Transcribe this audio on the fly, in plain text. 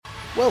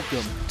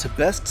Welcome to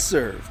Best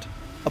Served,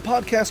 a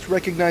podcast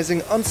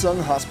recognizing unsung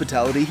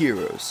hospitality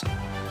heroes.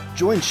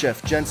 Join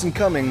Chef Jensen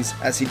Cummings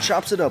as he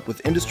chops it up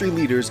with industry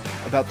leaders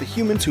about the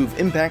humans who've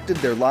impacted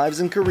their lives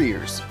and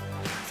careers.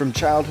 From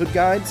childhood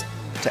guides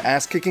to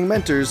ass-kicking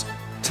mentors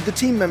to the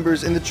team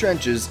members in the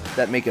trenches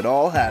that make it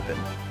all happen.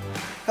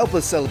 Help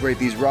us celebrate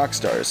these rock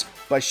stars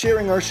by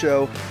sharing our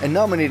show and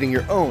nominating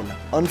your own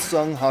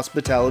unsung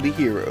hospitality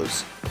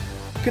heroes.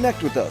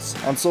 Connect with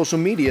us on social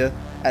media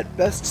at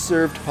Best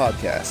Served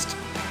Podcast.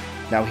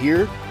 Now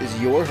here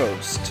is your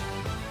host.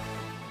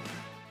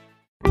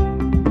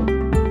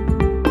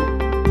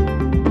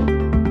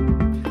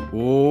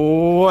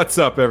 What's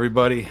up,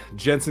 everybody?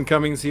 Jensen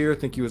Cummings here.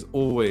 Thank you as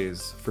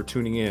always for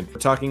tuning in. We're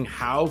talking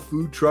how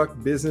food truck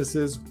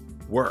businesses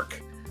work.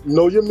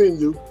 Know your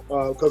menu,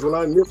 because when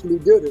I initially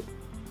did it,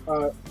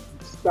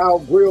 style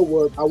grill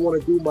was I want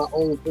to do my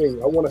own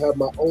thing. I want to have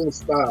my own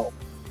style.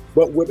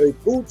 But with a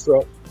food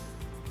truck,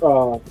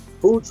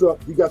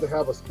 you got to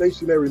have a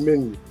stationary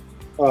menu.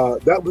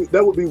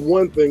 That would be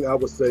one thing I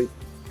would say.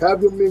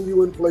 Have your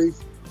menu in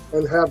place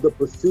and have the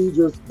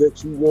procedures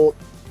that you want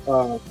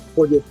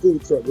for your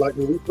food truck. Like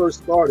when we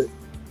first started,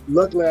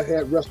 luckily I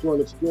had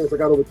restaurant experience. I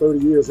got over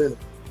 30 years in it.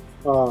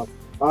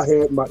 I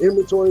had my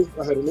inventory.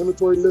 I had an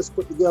inventory list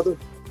put together.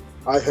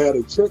 I had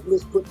a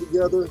checklist put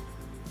together.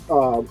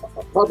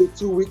 Probably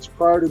 2 weeks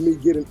prior to me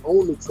getting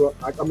on the truck,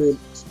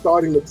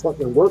 starting the truck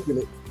and working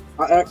it,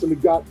 I actually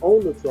got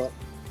on the truck,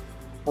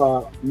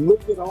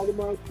 looked at all of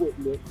my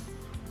equipment,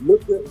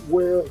 looked at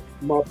where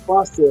my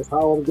process,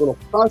 how I'm going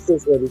to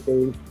process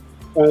everything,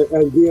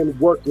 and then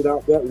worked it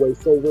out that way.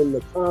 So when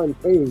the time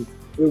came,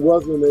 it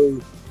wasn't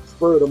a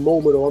spur of the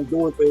moment or I'm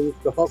doing things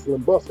to hustle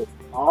and bustle.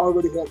 I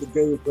already had the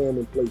game plan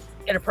in place.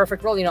 In a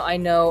perfect world, I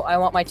know I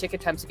want my ticket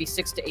times to be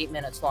 6 to 8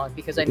 minutes long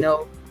because I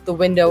know the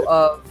window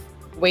of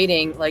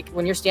waiting, like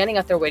when you're standing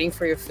out there waiting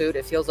for your food,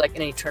 it feels like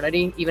an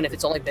eternity, even if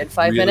it's only been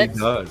 5 minutes.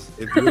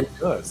 It really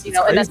does.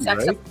 And that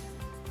stacks up.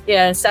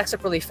 Yeah, and it stacks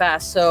up really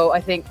fast. So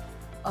I think,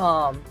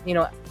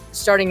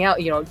 starting out,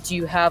 do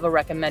you have a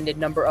recommended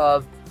number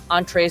of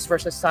entrees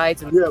versus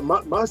sides? Yeah,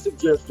 my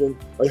suggestion,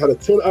 I had a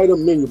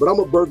 10-item menu, but I'm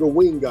a burger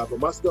wing guy, but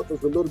my stuff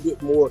is a little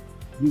bit more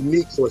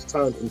unique, so it's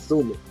time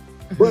consuming.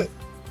 But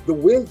the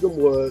wisdom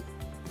was,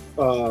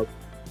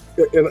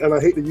 and I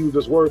hate to use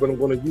this word, but I'm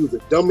going to use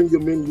it, dumbing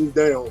your menu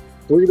down,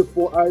 3 to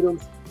 4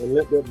 items, and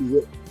let that be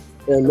it.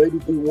 And maybe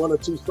do 1 or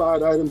 2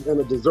 side items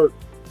and a dessert.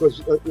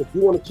 Because if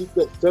you want to keep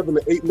that 7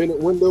 to 8 minute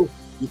window,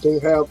 you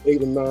can't have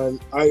 8 or 9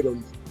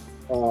 items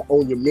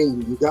on your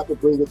menu. You got to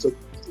bring it to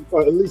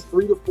at least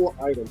 3 to 4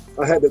 items.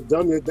 I had to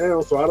dumb it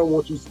down, so I don't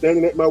want you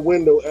standing at my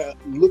window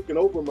looking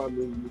over my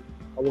menu.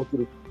 I want you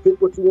to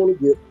pick what you want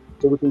to get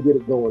so we can get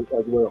it going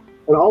as well.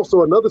 And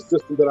also another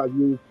system that I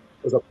use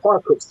is a par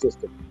cook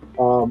system.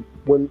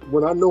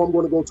 When I know I'm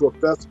going to go to a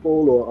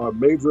festival or a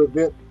major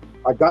event,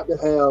 I got to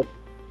have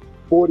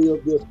 40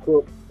 of this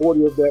cook,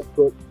 40 of that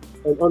cook,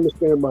 and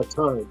understand my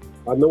time.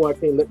 I know I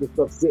can't let this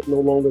stuff sit no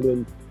longer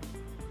than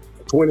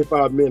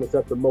 25 minutes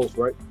at the most,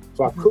 right?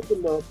 So I cook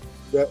enough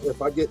that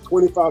if I get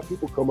 25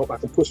 people come up, I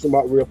can push them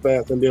out real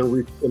fast and then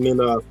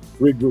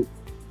regroup.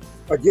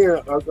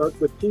 Again,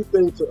 the key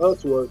thing to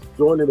us was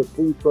joining the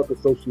Food Truck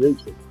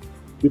Association,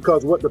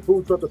 because what the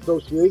Food Truck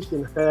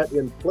Association had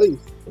in place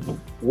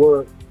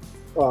were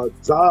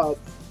jobs,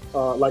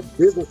 like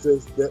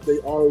businesses that they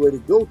already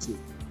go to.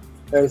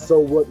 And so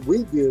what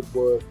we did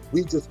was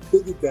we just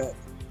piggybacked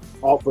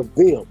off of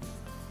them.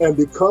 And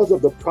because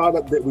of the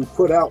product that we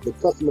put out, the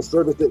customer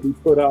service that we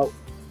put out,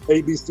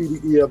 A, B, C, D,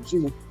 E, F,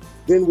 G,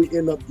 then we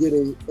end up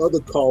getting other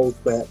calls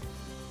back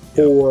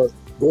for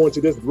going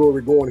to this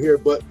brewery, going here.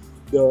 But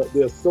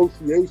the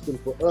association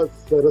for us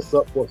set us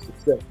up for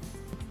success.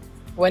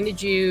 When did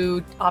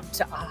you opt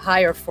to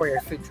hire for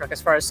your food truck,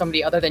 as far as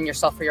somebody other than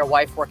yourself or your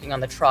wife working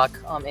on the truck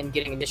and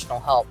getting additional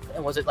help?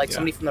 And was it like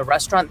somebody from the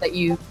restaurant that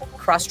you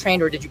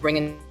cross-trained, or did you bring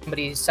in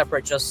somebody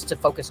separate just to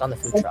focus on the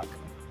food truck?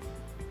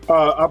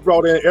 I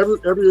brought in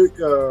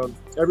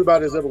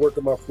everybody that's ever worked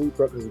in my food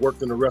truck has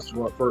worked in the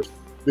restaurant first,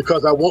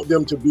 because I want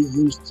them to be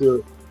used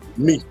to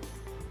me,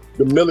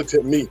 the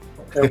militant me,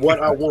 and what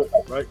I want,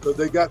 right? Because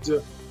they got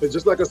to, it's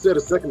just like I said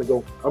a second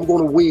ago, I'm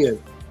going to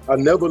win. I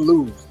never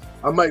lose.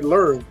 I might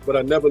learn, but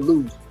I never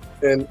lose.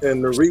 And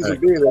the reason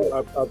being is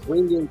I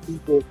bring in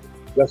people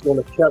that's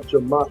going to capture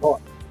my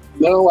heart.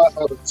 Now I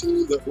have a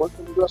team that works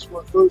in the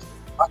restaurant first.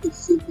 I can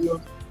sit here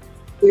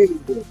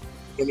anywhere,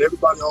 and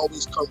everybody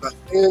always come back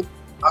in.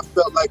 I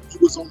felt like you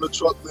was on the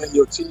truck, man.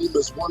 Your team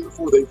is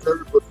wonderful. They're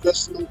very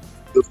professional.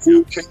 The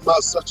food came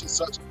out such and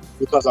such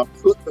because I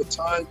put the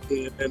time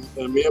in,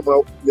 and me and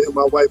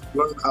my wife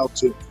learned how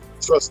to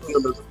trust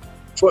them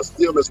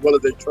as well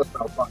as they trust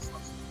our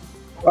process.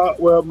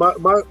 Well,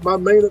 my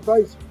main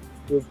advice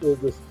is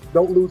this: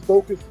 don't lose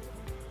focus.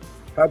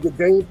 Have your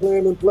game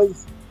plan in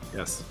place.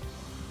 Yes.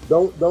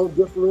 Don't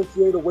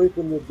differentiate away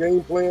from your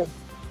game plan,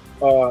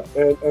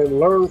 and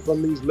learn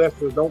from these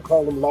lessons. Don't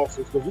call them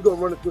losses, because you're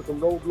gonna run into some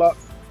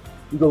roadblocks.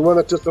 You're gonna run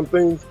into some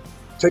things.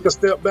 Take a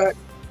step back,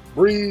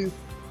 breathe,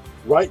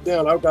 write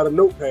down. I've got a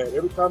notepad.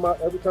 Every time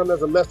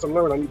there's a lesson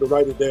learned, I need to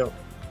write it down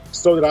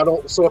so that I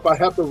don't. So if I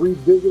have to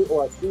revisit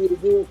or I see it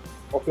again,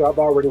 okay, I've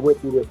already went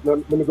through this.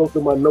 Let me go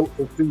through my notes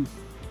and see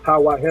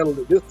how I handled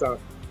it this time.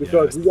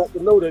 Because you got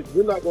to know that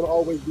you're not going to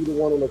always be the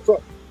one on the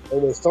truck.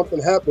 And when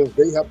something happens,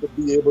 they have to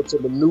be able to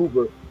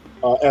maneuver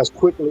as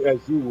quickly as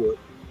you would.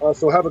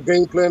 So have a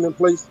game plan in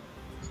place,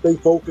 stay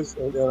focused,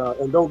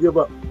 and don't give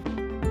up.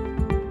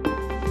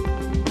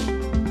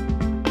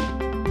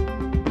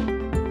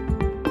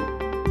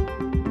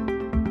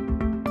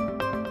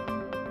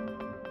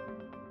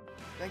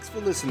 Thanks for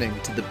listening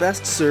to the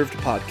Best Served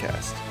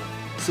podcast.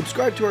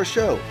 Subscribe to our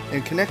show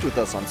and connect with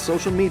us on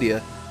social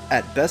media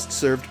at Best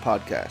Served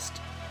Podcast.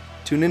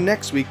 Tune in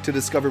next week to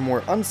discover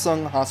more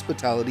unsung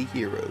hospitality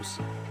heroes.